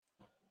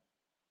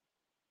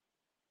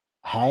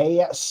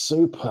Hey,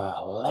 super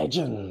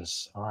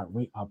legends. All right,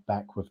 we are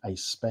back with a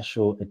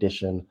special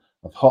edition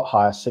of Hot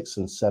Hire Six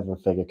and Seven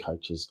Figure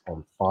Coaches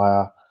on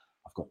Fire.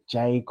 I've got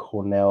Jay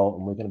Cornell,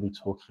 and we're going to be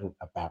talking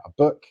about a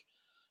book.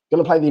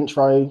 Going to play the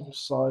intro,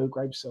 so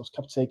grab yourselves a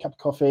cup of tea, cup of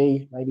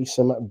coffee, maybe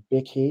some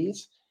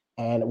bickies,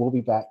 and we'll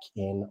be back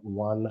in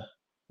 1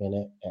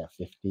 minute and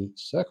 50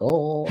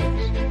 seconds.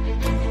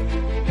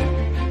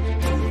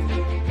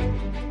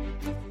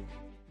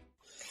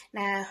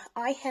 Now,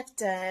 I have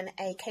done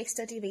a case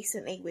study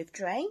recently with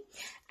Dre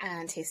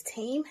and his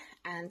team,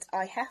 and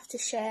I have to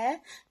share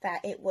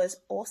that it was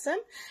awesome.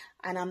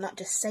 And I'm not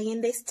just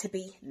saying this to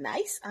be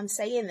nice, I'm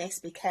saying this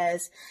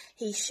because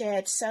he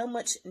shared so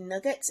much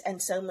nuggets and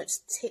so much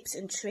tips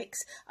and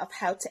tricks of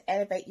how to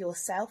elevate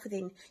yourself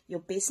within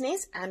your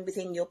business and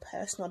within your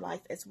personal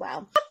life as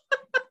well.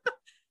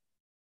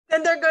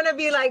 Then they're going to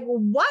be like,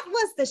 what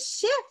was the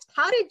shift?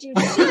 How did you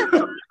shift?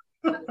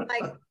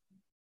 Like,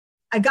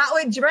 I got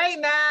with Dre,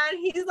 man.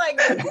 He's like,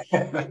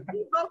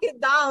 he broke it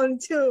down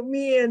to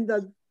me in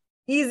the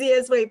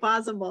easiest way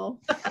possible.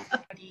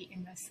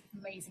 In this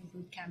amazing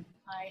boot camp,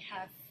 I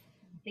have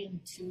been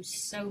to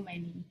so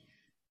many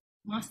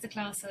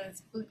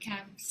masterclasses, boot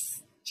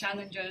camps,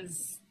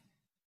 challenges,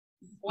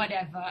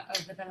 whatever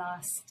over the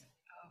last,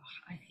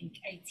 I think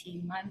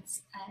 18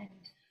 months. And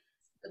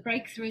the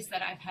breakthroughs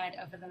that I've had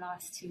over the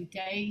last 2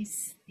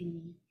 days,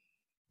 the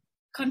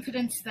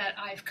confidence that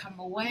I've come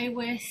away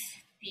with,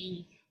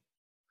 the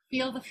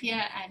feel the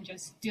fear and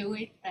just do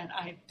it that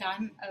I've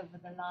done over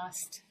the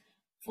last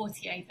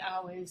 48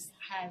 hours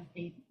have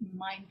been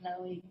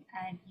mind-blowing,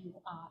 and you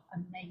are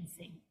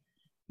amazing.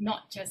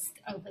 Not just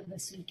over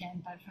this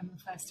weekend, but from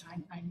the first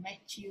time I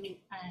met you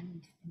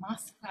and the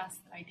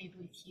masterclass that I did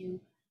with you,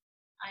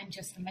 and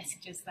just the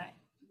messages that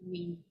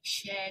we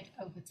shared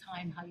over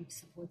time, how you've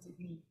supported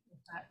me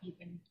without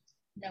even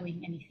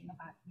knowing anything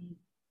about me.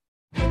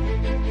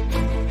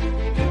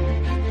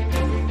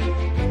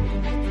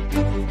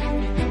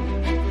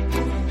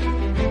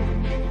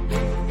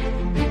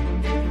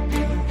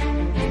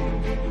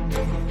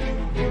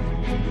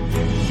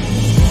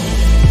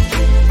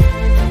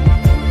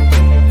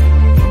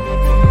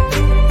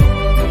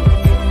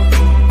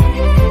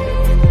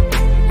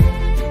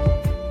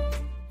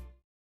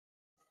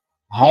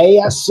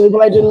 Hey, super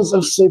legends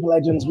of super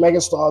legends,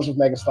 megastars of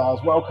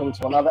megastars. Welcome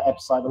to another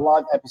episode, a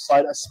live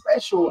episode, a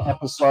special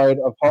episode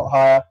of Hot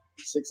Hire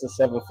Six and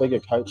Seven Figure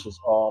Coaches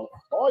on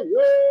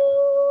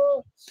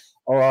Fire.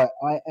 All right,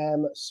 I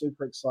am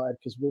super excited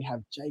because we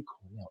have Jay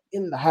Cornell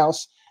in the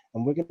house,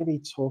 and we're going to be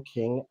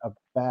talking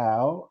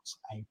about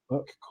a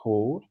book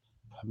called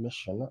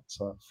Permission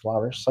to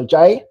Flourish. So,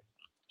 Jay,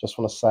 just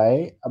want to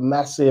say a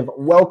massive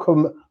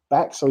welcome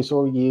back. So we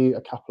saw you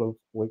a couple of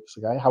weeks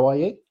ago. How are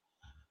you?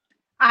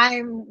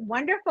 I'm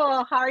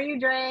wonderful. How are you,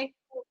 Dre?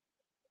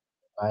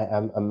 I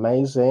am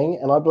amazing.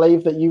 And I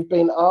believe that you've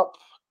been up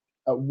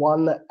at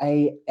 1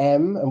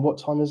 a.m. And what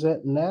time is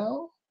it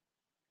now?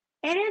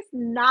 It is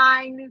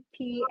 9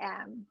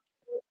 p.m.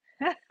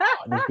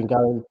 You've been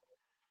going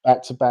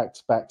back to back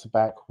to back to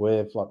back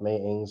with like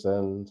meetings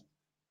and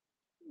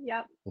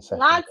Yep.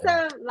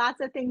 Lots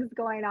of things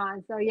going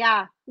on. So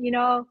yeah,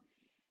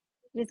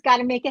 just got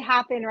to make it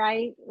happen,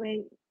 right?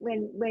 When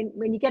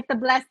you get the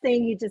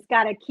blessing, you just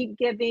got to keep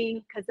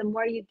giving, because the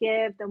more you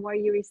give, the more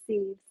you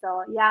receive.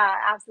 So yeah,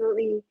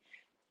 absolutely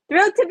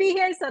thrilled to be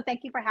here. So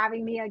thank you for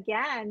having me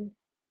again.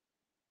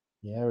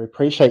 Yeah, we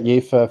appreciate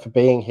you for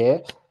being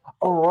here.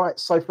 All right.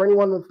 So for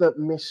anyone that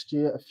missed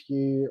you a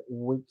few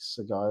weeks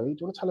ago, do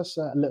you want to tell us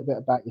a little bit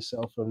about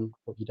yourself and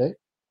what you do?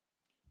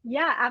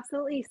 Yeah,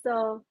 absolutely.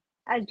 So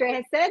as Dre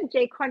has said,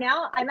 Jay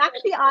Cornell, I'm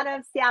actually out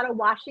of Seattle,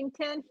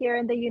 Washington, here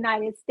in the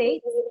United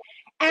States.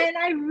 And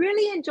I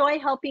really enjoy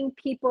helping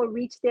people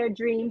reach their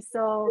dreams.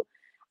 So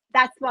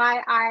that's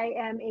why I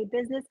am a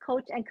business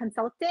coach and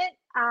consultant.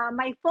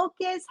 My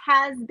focus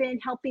has been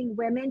helping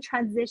women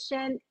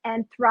transition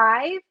and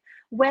thrive,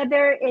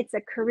 whether it's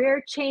a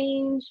career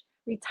change,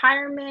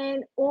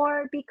 retirement,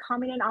 or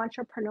becoming an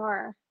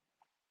entrepreneur.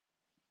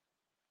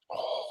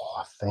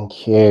 Oh,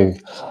 thank you,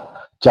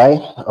 Jay.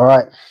 All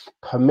right.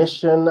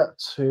 Permission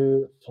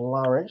to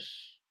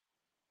Flourish.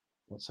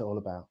 What's it all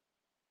about?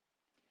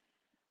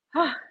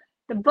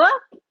 The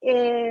book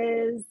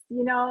is,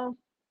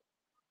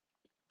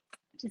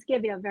 just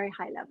give you a very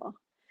high level.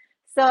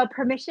 So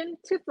Permission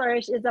to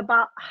Flourish is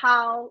about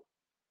how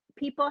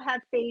people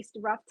have faced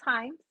rough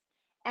times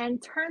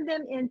and turned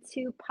them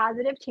into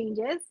positive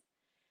changes.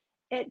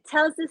 It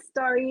tells the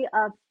story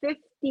of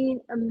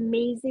 15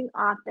 amazing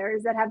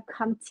authors that have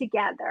come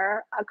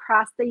together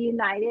across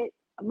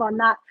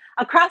not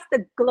across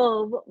the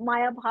globe.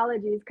 My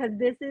apologies, because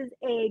this is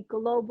a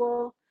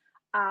global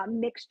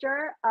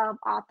mixture of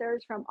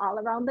authors from all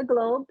around the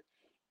globe.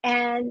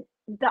 And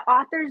the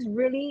authors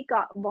really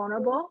got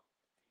vulnerable.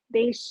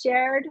 They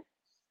shared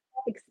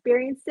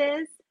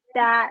experiences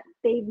that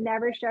they've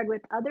never shared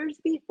with others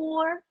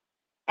before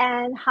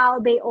and how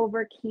they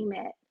overcame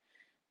it.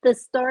 The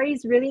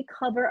stories really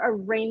cover a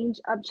range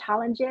of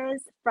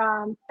challenges,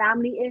 from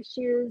family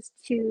issues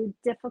to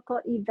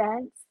difficult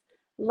events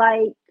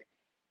like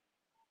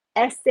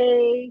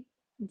SA,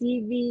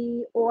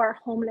 DV, or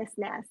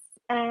homelessness.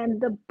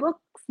 And the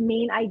book's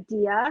main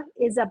idea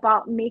is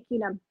about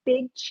making a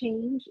big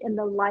change in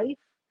the life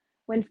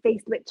when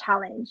faced with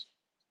challenge,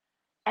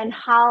 and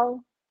how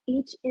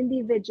each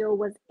individual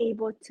was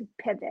able to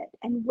pivot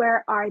and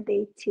where are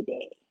they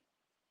today.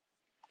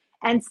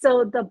 And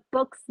so the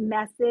book's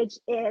message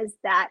is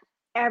that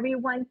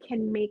everyone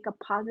can make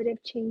a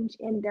positive change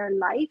in their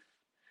life,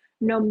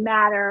 no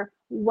matter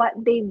what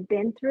they've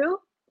been through.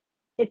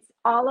 It's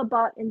all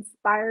about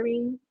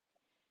inspiring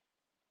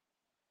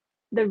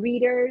the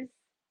readers,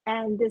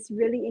 and this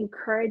really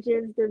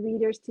encourages the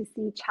readers to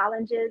see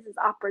challenges as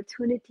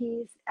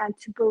opportunities and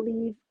to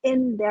believe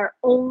in their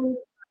own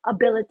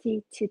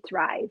ability to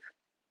thrive.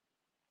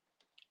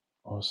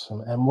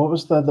 Awesome. And what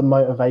was the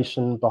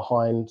motivation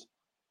behind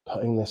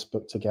putting this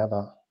book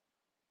together?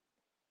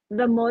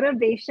 The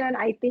motivation,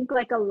 I think,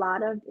 like a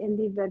lot of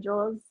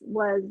individuals,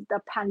 was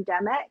the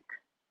pandemic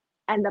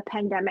and the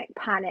pandemic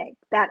panic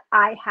that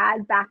I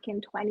had back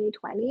in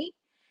 2020.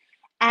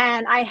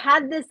 And I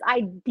had this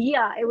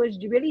idea. It was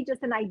really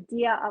just an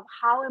idea of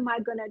how am I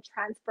going to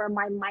transfer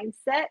my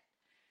mindset?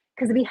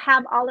 Because we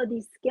have all of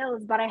these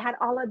skills, but I had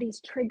all of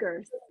these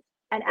triggers.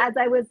 And as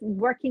I was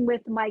working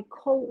with my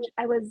coach,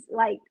 I was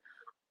like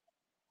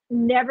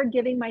never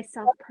giving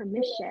myself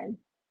permission.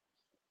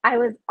 I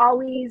was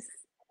always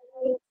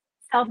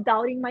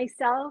self-doubting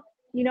myself.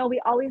 You know, we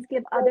always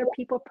give other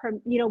people,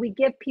 we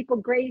give people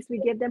grace, we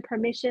give them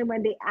permission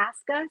when they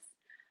ask us,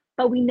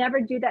 but we never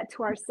do that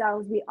to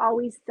ourselves. We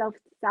always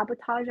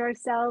self-sabotage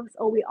ourselves,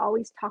 or we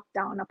always talk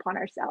down upon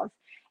ourselves.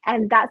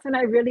 And that's when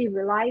I really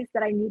realized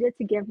that I needed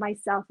to give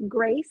myself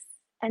grace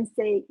and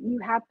say, you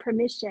have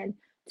permission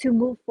to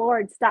move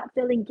forward. Stop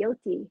feeling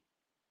guilty.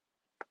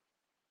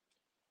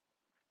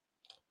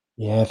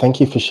 Yeah, thank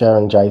you for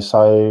sharing, Jay.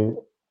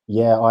 So,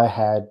 yeah, I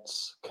had,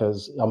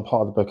 because I'm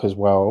part of the book as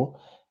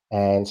well,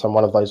 and so I'm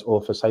one of those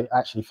authors. So,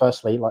 actually,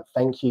 firstly, like,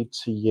 thank you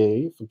to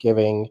you for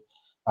giving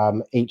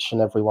each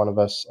and every one of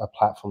us a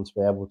platform to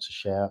be able to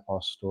share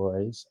our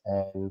stories.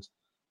 And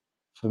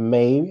for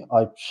me,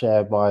 I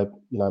shared my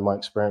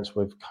experience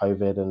with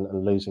COVID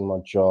and losing my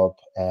job,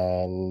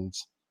 and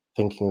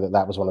thinking that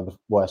that was one of the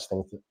worst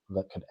things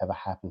that could ever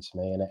happen to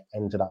me, and it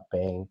ended up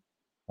being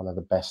one of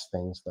the best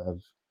things that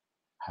have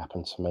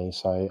happened to me.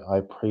 So I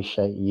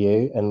appreciate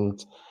you.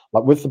 And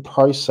like with the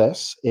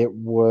process, it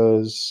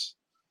was,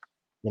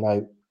 you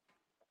know,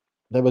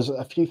 there was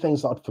a few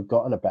things that I'd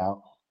forgotten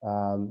about.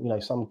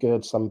 Some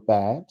good, some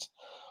bad.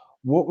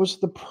 What was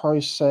the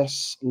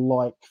process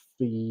like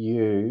for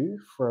you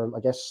from, I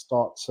guess,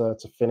 start to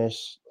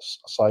finish?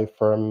 So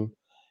from,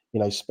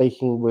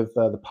 speaking with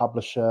the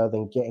publisher,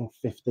 then getting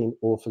 15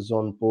 authors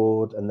on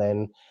board, and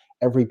then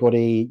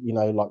everybody,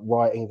 like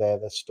writing their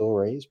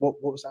stories. What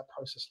was that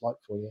process like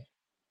for you?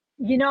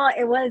 You know,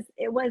 it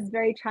was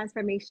very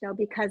transformational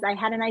because I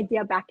had an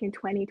idea back in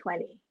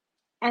 2020.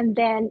 And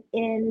then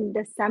in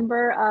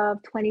December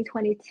of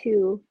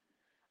 2022,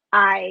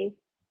 I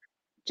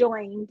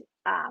joined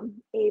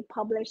a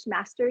published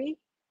mastery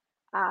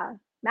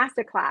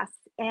masterclass,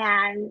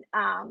 and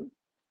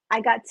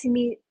I got to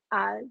meet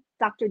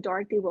Dr.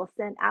 Dorothy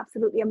Wilson,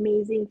 absolutely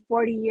amazing,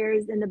 40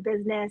 years in the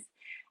business.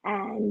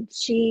 And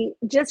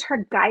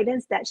her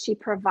guidance that she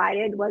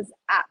provided was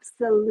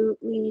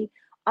absolutely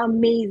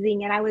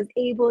amazing. And I was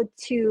able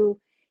to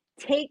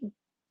take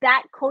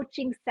that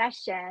coaching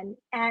session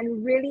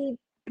and really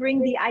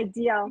bring the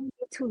idea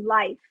to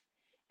life.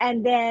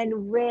 And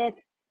then with,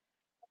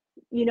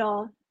 you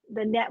know,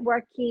 the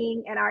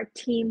networking and our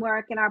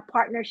teamwork and our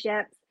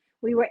partnerships,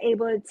 we were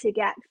able to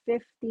get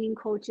 15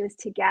 coaches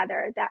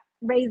together that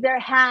raised their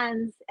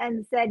hands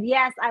and said,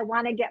 yes, I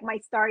want to get my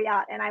story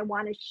out and I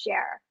want to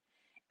share.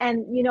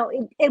 And,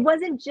 it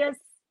wasn't just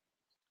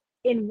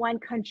in one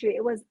country,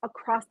 it was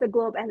across the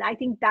globe. And I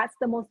think that's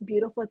the most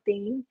beautiful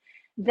thing,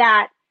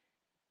 that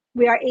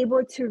we are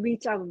able to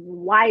reach a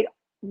wide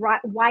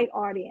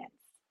audience,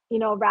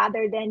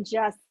 rather than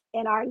just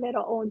in our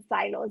little own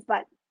silos,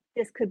 but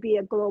this could be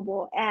a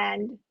global.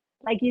 And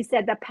like you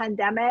said, the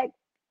pandemic,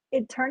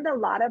 it turned a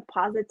lot of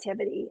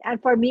positivity.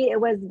 And for me,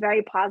 it was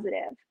very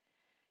positive.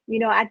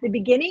 At the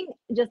beginning,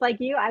 just like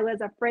you, I was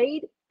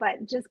afraid,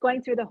 but just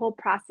going through the whole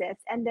process.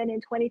 And then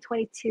in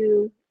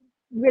 2022,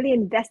 really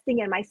investing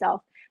in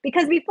myself,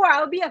 because before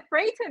I would be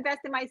afraid to invest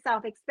in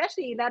myself,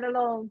 especially let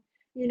alone,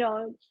 you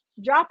know,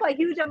 drop a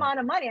huge amount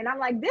of money. And I'm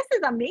like, this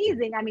is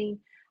amazing. I mean,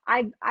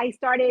 I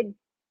started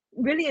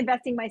really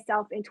investing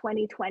myself in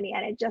 2020,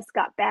 and it just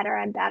got better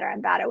and better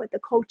and better with the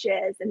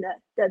coaches and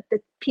the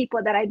people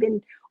that I've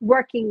been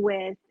working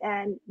with,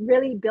 and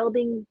really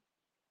building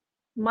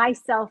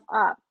myself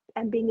up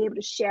and being able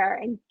to share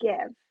and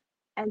give.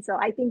 And so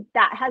I think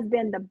that has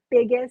been the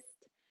biggest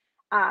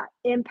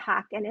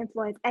impact and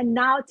influence. And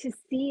now to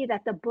see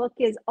that the book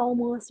is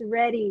almost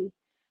ready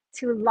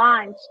to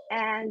launch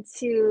and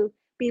to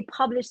be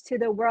published to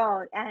the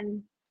world.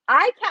 And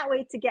I can't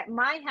wait to get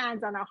my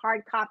hands on a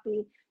hard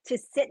copy to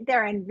sit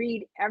there and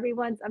read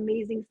everyone's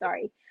amazing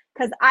story.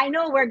 Because I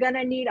know we're going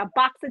to need a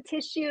box of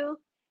tissue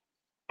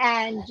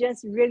and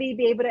just really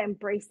be able to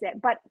embrace it.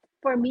 But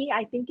for me,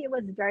 I think it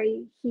was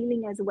very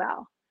healing as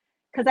well,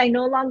 because I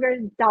no longer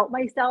doubt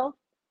myself.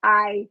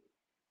 I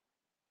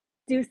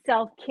do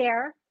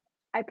self-care.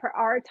 I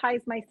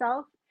prioritize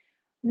myself,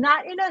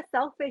 not in a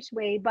selfish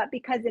way, but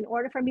because in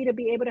order for me to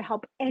be able to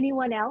help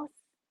anyone else,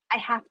 I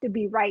have to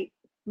be right,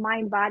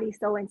 mind, body,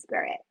 soul, and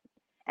spirit.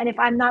 And if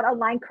I'm not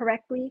aligned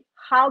correctly,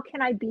 how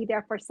can I be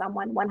there for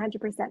someone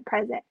 100%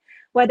 present?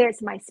 Whether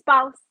it's my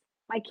spouse,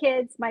 my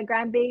kids, my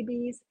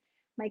grandbabies,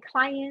 my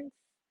clients,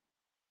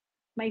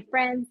 my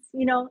friends,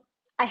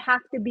 I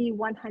have to be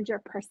 100%.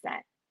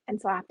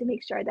 And so I have to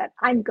make sure that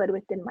I'm good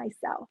within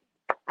myself.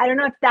 I don't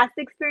know if that's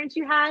the experience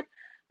you had,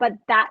 but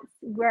that's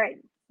where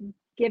it's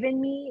given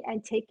me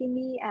and taken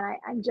me.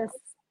 And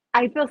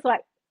I feel so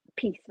at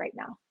peace right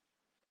now.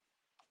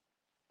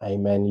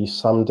 Amen. You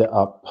summed it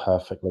up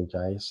perfectly,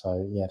 Jay.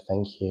 So, yeah,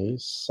 thank you.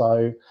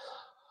 So,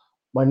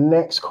 my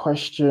next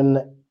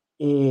question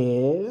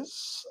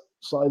is,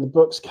 so the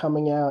book's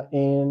coming out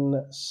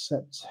in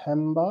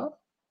September.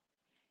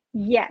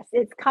 Yes,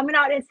 it's coming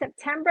out in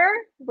September.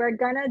 We're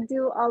going to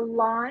do a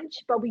launch,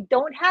 but we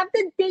don't have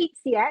the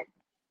dates yet.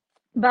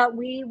 But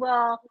we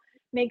will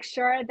make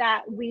sure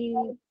that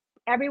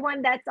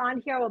everyone that's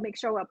on here will make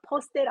sure we'll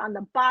post it on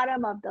the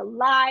bottom of the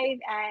live,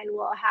 and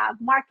we'll have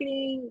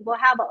marketing. We'll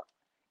have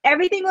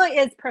everything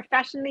is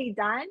professionally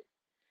done.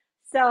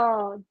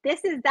 So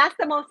that's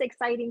the most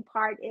exciting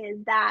part,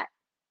 is that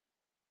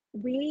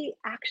we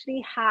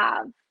actually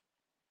have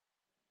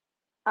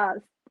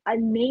a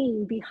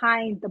name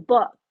behind the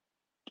book,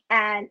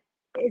 and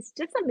it's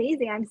just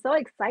amazing. I'm so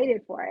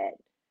excited for it.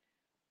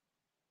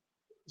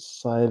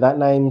 So that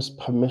name's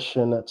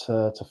Permission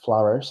to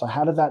Flourish. So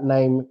how did that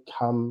name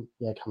come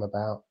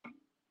about?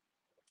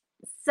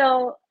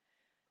 So,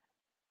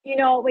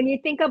 when you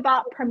think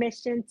about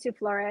permission to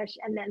flourish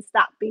and then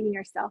stop beating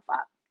yourself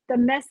up, the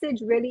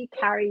message really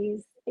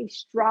carries a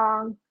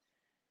strong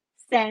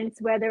sense,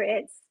 whether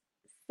it's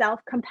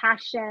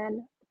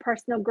self-compassion,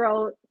 personal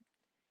growth,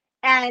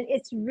 and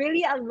it's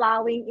really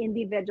allowing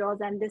individuals,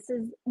 and this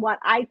is what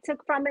I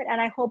took from it, and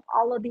I hope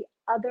all of the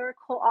other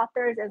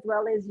co-authors as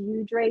well as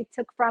you, Dre,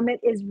 took from it,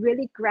 is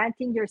really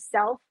granting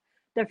yourself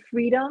the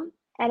freedom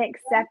and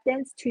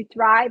acceptance to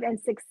thrive and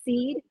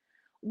succeed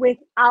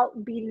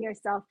without beating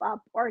yourself up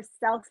or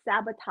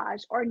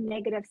self-sabotage or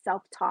negative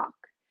self-talk.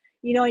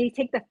 You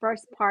take the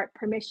first part,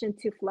 permission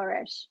to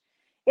flourish.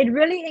 It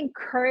really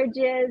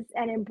encourages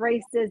and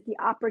embraces the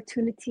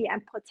opportunity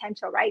and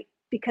potential, right?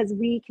 Because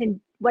we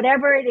can,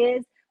 whatever it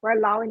is, we're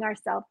allowing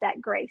ourselves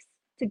that grace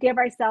to give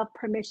ourselves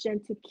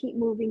permission to keep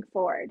moving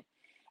forward.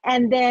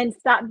 And then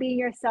stop beating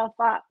yourself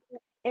up.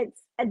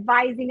 It's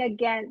advising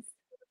against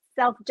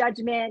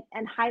self-judgment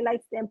and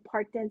highlights the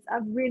importance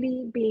of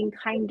really being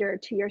kinder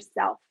to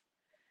yourself.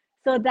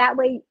 So that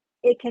way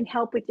it can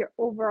help with your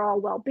overall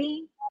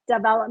well-being,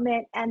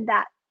 development, and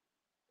that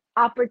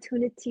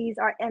opportunities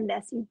are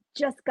endless. You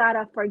just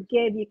gotta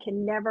forgive. You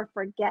can never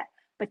forget,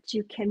 but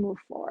you can move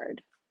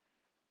forward.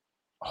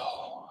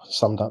 Oh,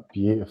 summed up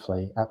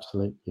beautifully.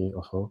 Absolutely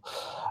beautiful.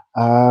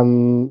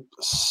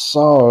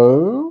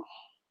 So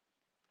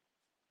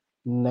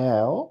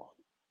now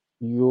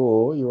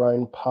you're your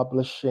own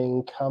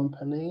publishing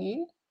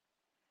company,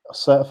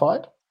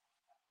 certified?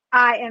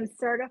 I am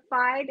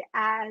certified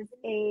as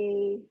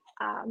a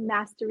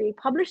mastery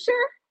publisher,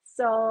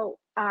 so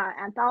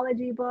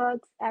anthology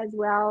books as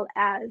well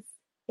as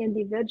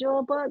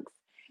individual books.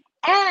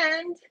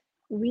 And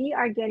we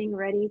are getting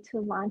ready to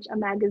launch a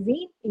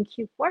magazine in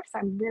Q4, so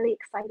I'm really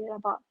excited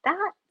about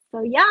that.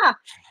 So yeah,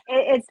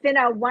 it's been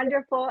a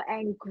wonderful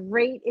and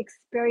great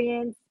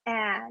experience,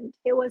 and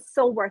it was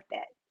so worth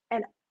it.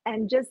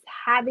 And just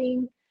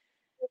having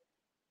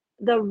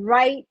the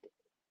right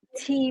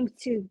team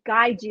to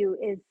guide you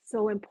is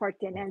so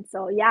important. And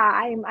so yeah,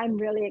 I'm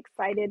really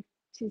excited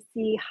to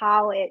see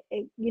how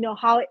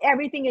how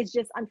everything is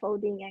just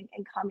unfolding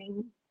and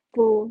coming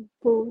full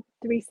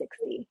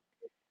 360.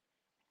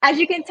 As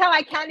you can tell,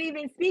 I can't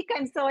even speak.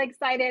 I'm so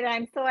excited.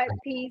 I'm so at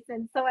peace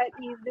and so at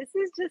ease. This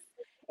is just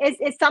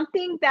it's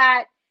something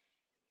that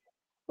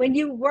when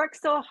you work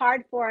so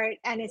hard for it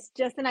and it's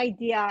just an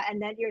idea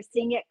and then you're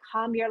seeing it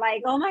come, you're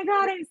like, oh my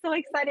God, I'm so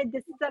excited.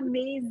 This is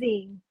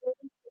amazing.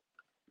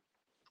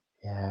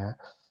 Yeah.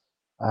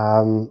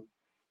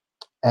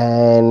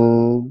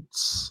 And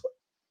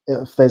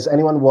if there's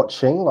anyone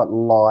watching like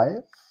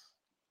live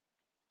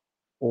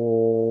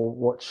or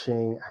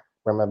watching,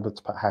 remember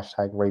to put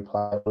hashtag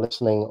replay,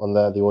 listening on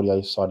the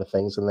audio side of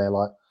things, and they're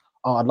like,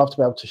 oh, I'd love to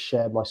be able to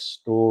share my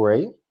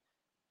story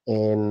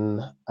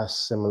in a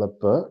similar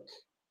book.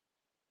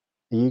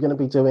 Are you going to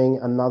be doing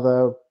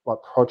another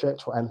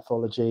project or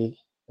anthology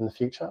in the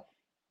future?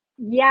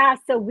 Yeah,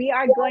 so we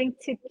are going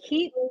to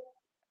keep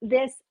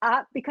this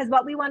up because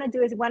what we want to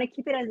do is we want to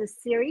keep it as a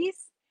series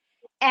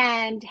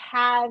and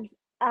have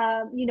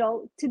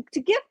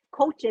to give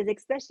coaches,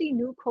 especially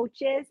new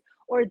coaches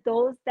or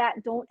those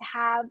that don't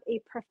have a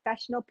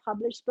professional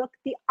published book,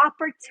 the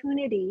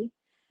opportunity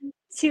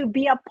to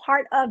be a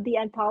part of the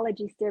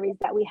anthology series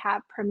that we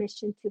have,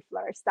 Permission to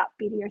Flourish, Stop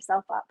Beating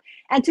Yourself Up,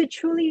 and to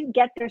truly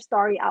get their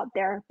story out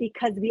there,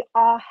 because we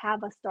all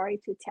have a story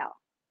to tell.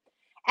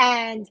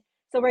 And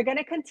so we're going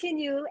to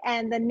continue.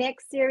 And the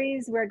next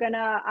series, we're going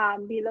to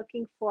be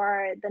looking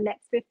for the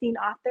next 15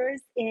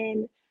 authors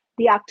in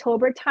the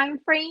October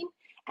timeframe.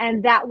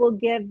 And that will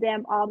give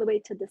them all the way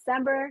to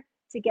December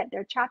to get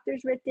their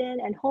chapters written,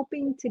 and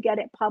hoping to get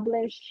it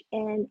published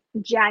in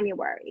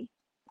January.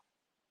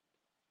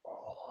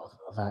 Oh,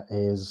 that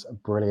is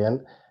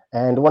brilliant.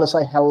 And I want to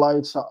say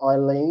hello to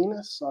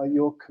Eileen. So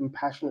your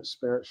compassionate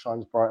spirit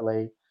shines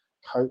brightly.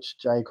 Coach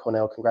Jay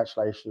Cornell,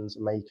 congratulations.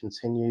 May you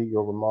continue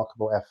your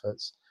remarkable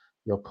efforts.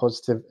 Your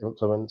positive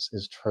influence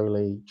is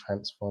truly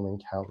transforming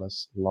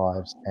countless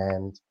lives.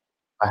 And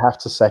I have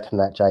to second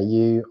that, Jay.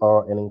 You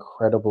are an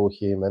incredible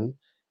human.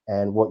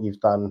 And what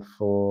you've done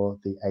for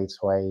the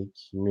A2A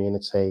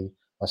community,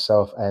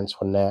 myself,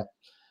 Antoinette,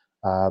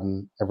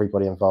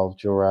 everybody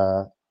involved, you're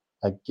a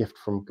gift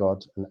from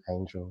God and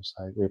angels.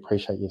 So we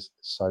appreciate you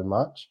so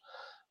much.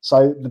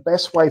 So the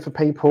best way for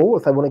people,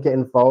 if they want to get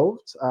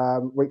involved,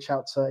 reach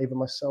out to either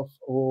myself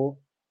or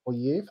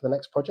you for the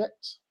next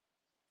project.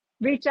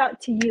 Reach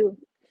out to you.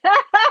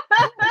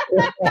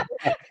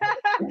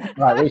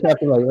 Right, reach out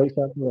to me. Reach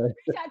out to me.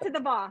 Reach out to the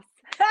boss.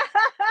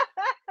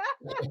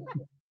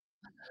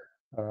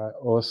 All right,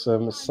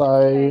 awesome. I'm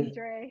So just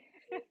saying,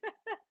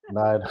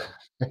 no.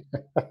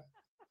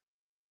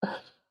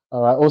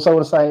 All right. Also, I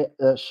want to say,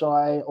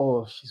 Shy,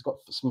 she's got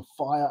some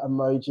fire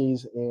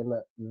emojis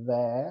in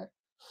there.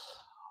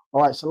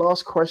 All right. So,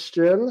 last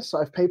question.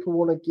 So, if people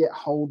want to get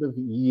hold of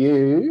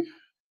you,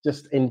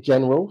 just in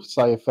general,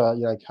 so for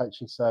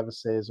coaching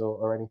services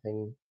or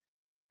anything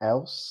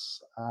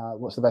else,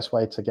 what's the best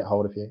way to get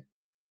hold of you?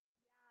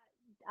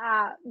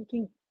 You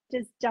can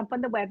just jump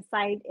on the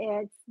website.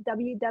 It's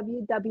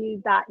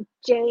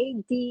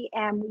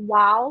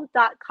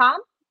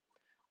www.jdmwow.com,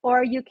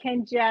 or you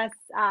can just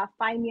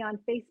find me on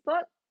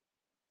Facebook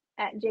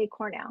at J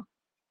Cornell.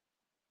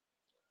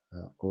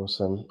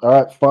 Awesome. All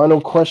right. Final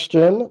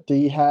question. Do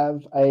you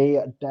have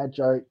a dad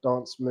joke,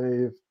 dance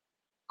move,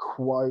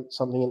 quote,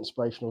 something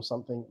inspirational,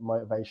 something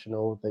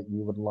motivational that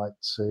you would like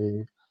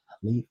to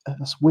leave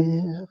us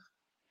with?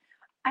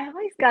 I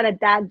always got a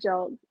dad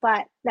joke,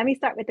 but let me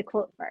start with the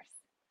quote first.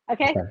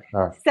 Okay.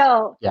 All right.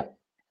 So yeah.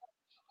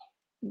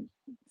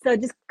 So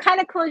just kind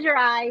of close your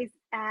eyes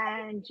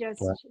and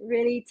just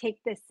really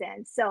take this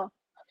in. So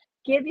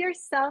give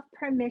yourself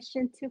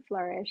permission to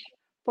flourish,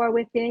 for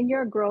within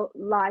your growth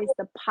lies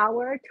the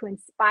power to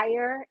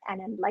inspire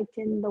and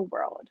enlighten the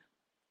world.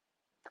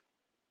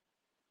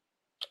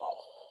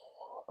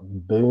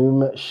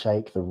 Boom,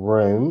 shake the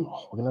room.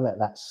 We're going to let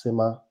that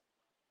simmer,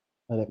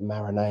 let it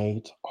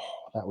marinate.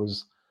 That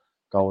was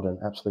golden,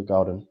 absolute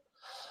golden.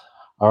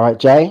 All right,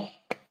 Jay.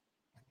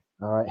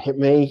 All right, hit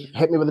me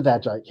with a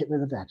dad joke. Hit me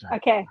with a dad joke.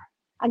 Okay,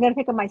 I'm going to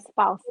pick up my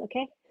spouse,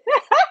 okay?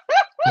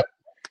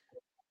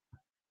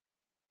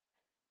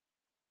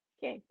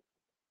 Okay.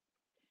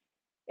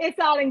 It's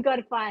all in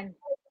good fun.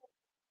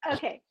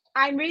 Okay,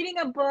 I'm reading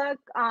a book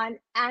on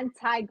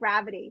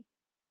anti-gravity.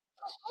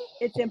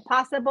 It's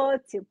impossible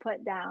to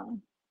put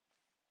down.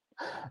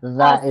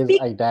 That is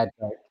a dad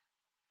joke.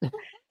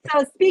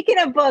 So speaking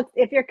of books,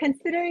 if you're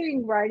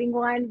considering writing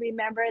one,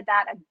 remember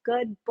that a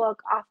good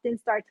book often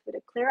starts with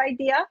a clear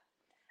idea,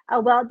 a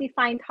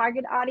well-defined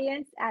target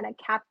audience, and a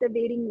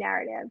captivating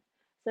narrative.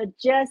 So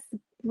just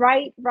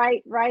write.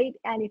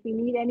 And if you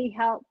need any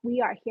help,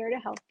 we are here to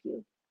help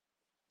you.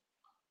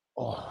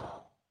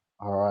 Oh,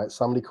 all right.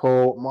 Somebody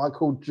call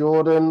Michael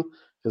Jordan,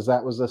 because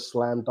that was a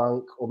slam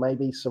dunk, or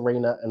maybe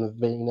Serena and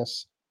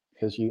Venus,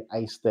 because you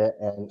aced it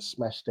and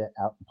smashed it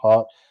out the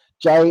park.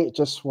 Jay,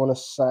 just want to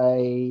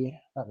say,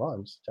 that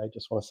rhymes. Jay,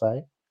 just want to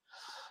say,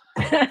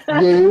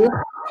 you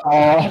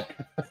are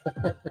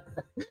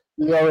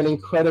you are an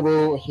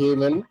incredible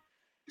human.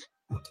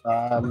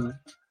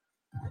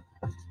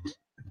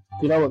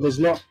 You know what? There's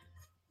not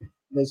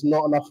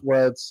enough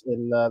words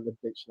in the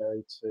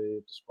dictionary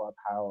to describe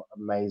how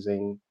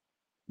amazing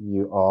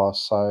you are.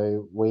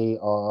 So we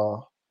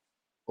are,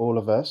 all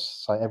of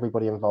us, so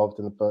everybody involved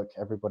in the book,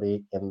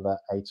 everybody in the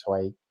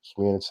A2A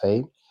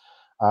community,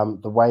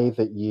 the way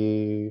that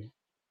you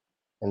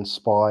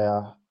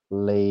inspire,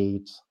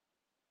 lead,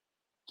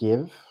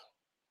 give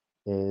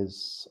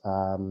is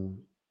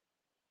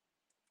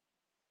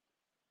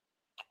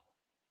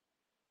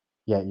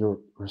you're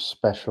a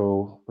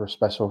special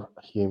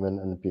human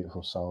and a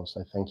beautiful soul.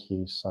 So thank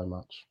you so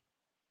much.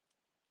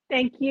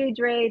 Thank you,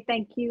 Dre.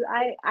 Thank you.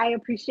 I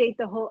appreciate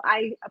the whole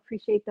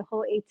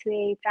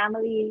A2A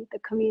family, the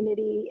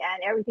community,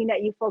 and everything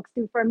that you folks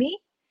do for me.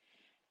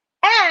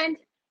 And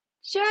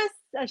just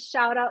a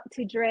shout out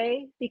to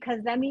Dre,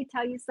 because let me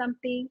tell you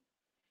something.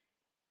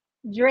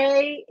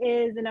 Dre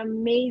is an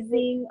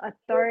amazing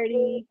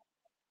authority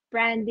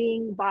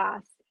branding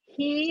boss.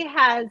 He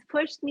has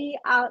pushed me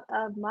out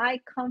of my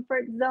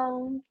comfort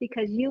zone,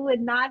 because you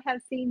would not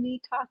have seen me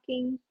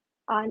talking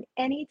on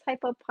any type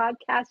of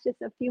podcast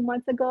just a few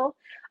months ago.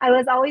 I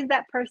was always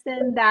that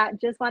person that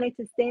just wanted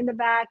to stay in the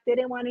back,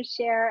 didn't want to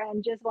share,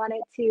 and just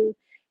wanted to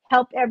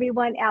help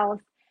everyone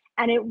else.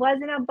 And it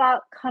wasn't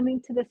about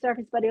coming to the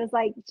surface, but it was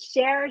like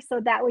share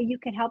so that way you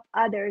can help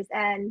others.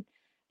 And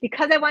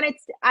because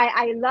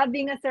I love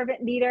being a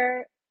servant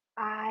leader.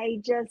 I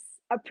just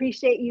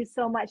appreciate you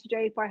so much,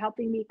 Dre, for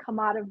helping me come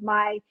out of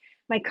my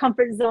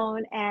comfort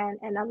zone and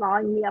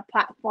allowing me a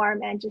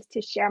platform and just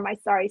to share my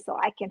story so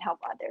I can help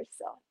others.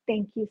 So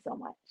thank you so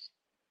much.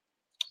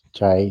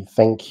 Jay,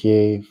 thank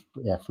you.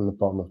 Yeah, from the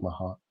bottom of my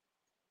heart.